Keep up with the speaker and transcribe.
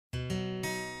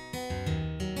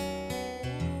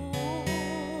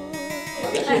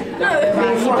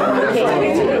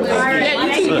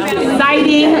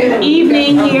Exciting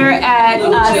evening here at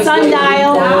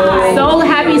Sundial. So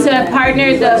happy to have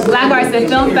partnered the Black Arts and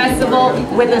Film Festival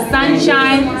with the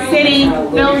Sunshine City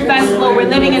Film Festival. We're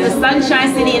living in the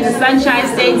Sunshine City in the Sunshine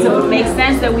State, so it makes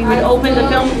sense that we would open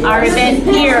our event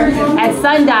here at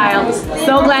Sundial.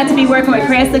 So glad to be working with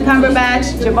Cranston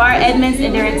Cumberbatch, Jabbar Edmonds,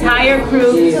 and their entire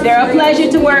crew. They're a pleasure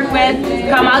to work with.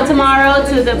 Come out tomorrow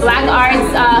to the Black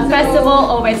Arts Festival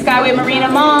over at Skyway Marina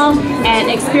Mall and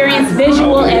experience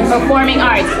visual and performing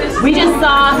arts. We just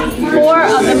saw 4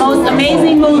 of the most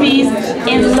amazing movies,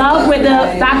 in love with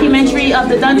the documentary of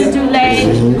the Dundu,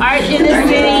 Art in the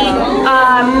City.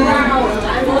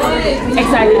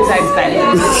 Excited.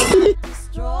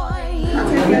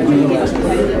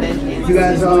 You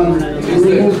guys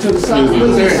move to the side,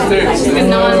 please. It's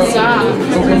non-stop.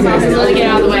 Responsibility to get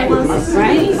out of the way.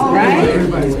 Right?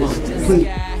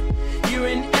 You're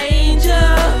an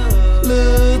angel.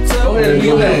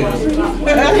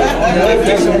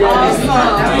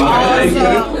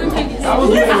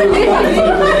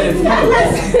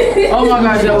 Oh my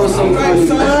gosh, that was so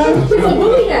funny.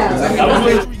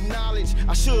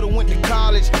 I should have went to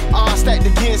college. All stacked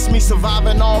against me,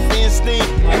 surviving off instinct.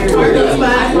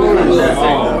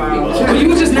 You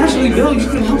were just naturally built. You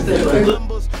couldn't help that.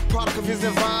 Product of his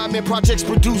environment, projects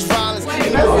produce violence. I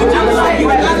was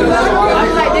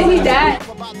like, did he die?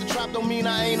 About the trap don't mean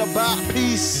I ain't about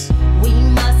peace. We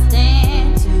must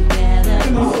stand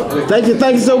together.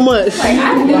 Thank you so much. I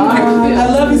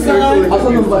love you, son. I'll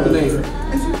tell them about the name.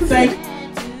 Thank you.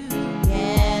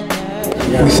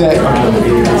 We said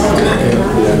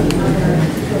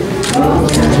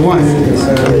one.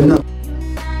 No.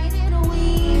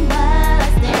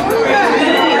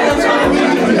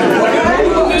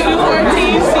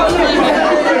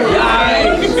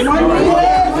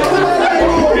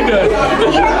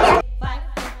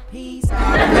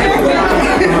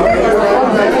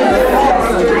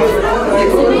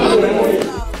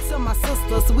 To my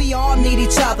sisters, we all need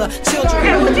each other. Children.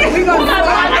 Come on,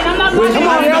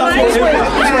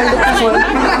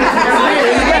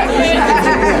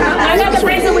 I got the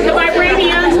bracelet with the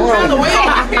vibranium.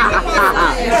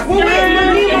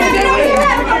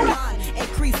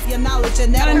 Increase your knowledge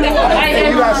and that.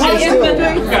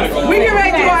 We can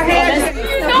right to our hands.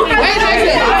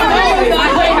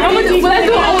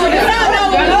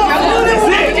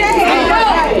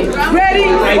 Ready?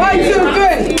 1, 2, 3.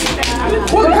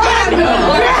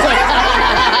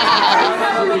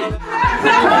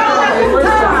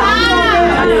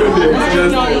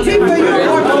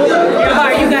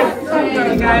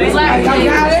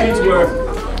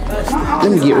 Let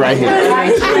me get right here.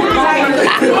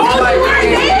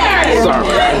 Sorry.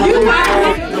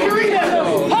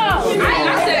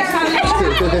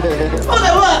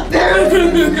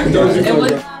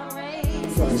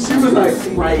 She was like,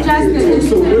 right here.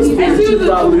 So we're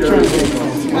probably trying to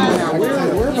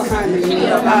we're behind the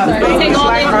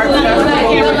Black Art Festival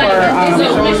for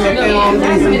showing the films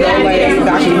and Dole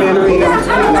documentary of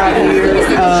 25 years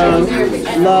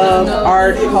of love,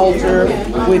 art, culture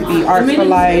with the Arts for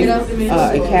Life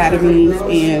Academies,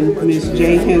 and Ms.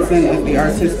 J. Henson is the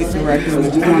artistic director. We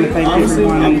just want to thank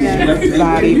everyone in the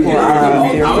body for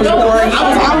their support,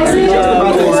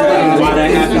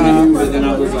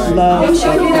 love.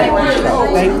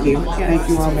 Thank you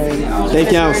all very much.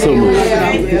 Thank y'all so much.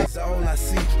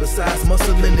 Besides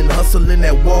muscling and hustling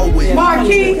that wall with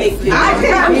Marquis, I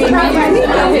can't. Look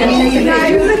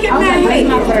at me.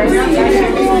 I'm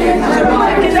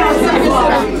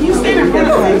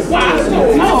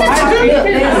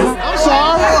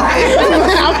sorry.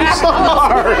 I'm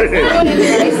sorry.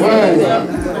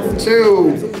 1, 2.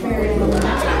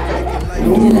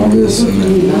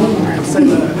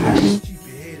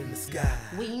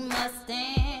 We must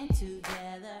stand together.